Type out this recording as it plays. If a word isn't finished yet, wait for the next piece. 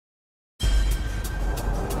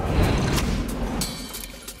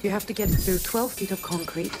You have to get it through 12 feet of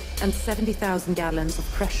concrete and 70,000 gallons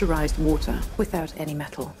of pressurized water without any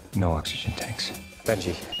metal. No oxygen tanks.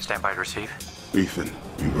 Benji, stand by to receive. Ethan,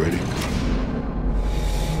 you ready?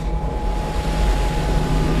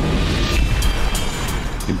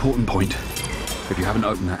 Important point. If you haven't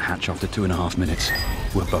opened that hatch after 2.5 minutes,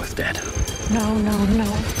 we're both dead. No, no,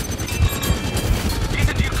 no.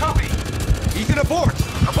 Ethan, do you copy? Ethan, abort!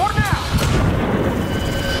 Abort now!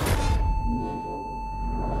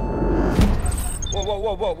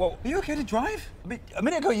 Whoa. Are you okay to drive? A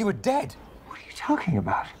minute ago, you were dead. What are you talking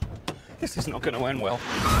about? This is not going to end well.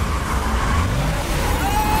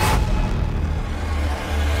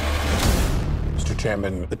 Mr.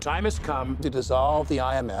 Chairman, the time has come to dissolve the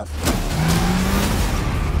IMF.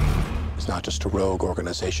 It's not just a rogue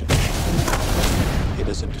organization. It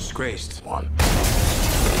is a disgraced one.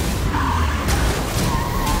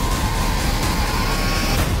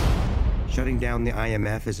 Shutting down the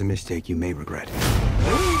IMF is a mistake you may regret.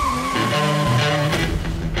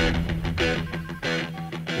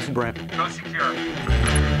 This is Brent. Go secure.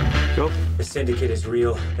 Go. The syndicate is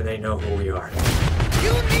real, and they know who we are.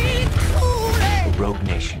 You need cooling. A rogue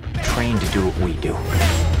nation, trained to do what we do.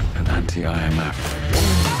 An anti-IMF.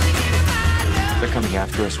 They're coming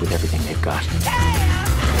after us with everything they've got.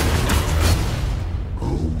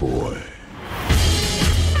 Oh, boy.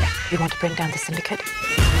 You want to bring down the syndicate?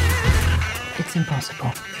 It's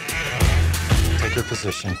impossible. Take your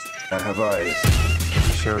position. I have eyes.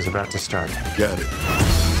 The show is about to start. Got it.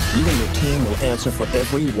 You and your team will answer for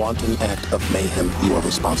every wanton act of mayhem you are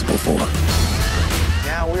responsible for.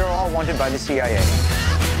 Now we are all wanted by the CIA.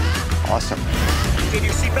 Awesome. Get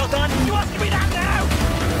your seatbelt on. You have to be that now.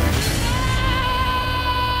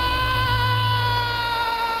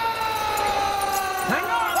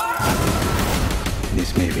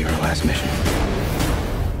 This may be our last mission.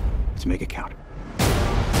 Let's make it count.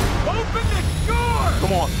 Open the door!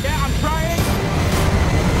 Come on. Yeah, I'm trying.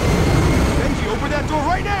 Benji, open that door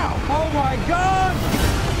right now! Oh, my God!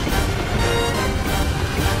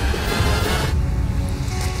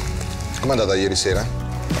 Com'è andata ieri sera?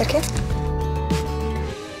 Perché?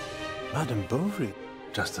 Madame Bovary,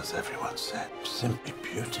 just as everyone said, simply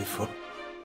beautiful.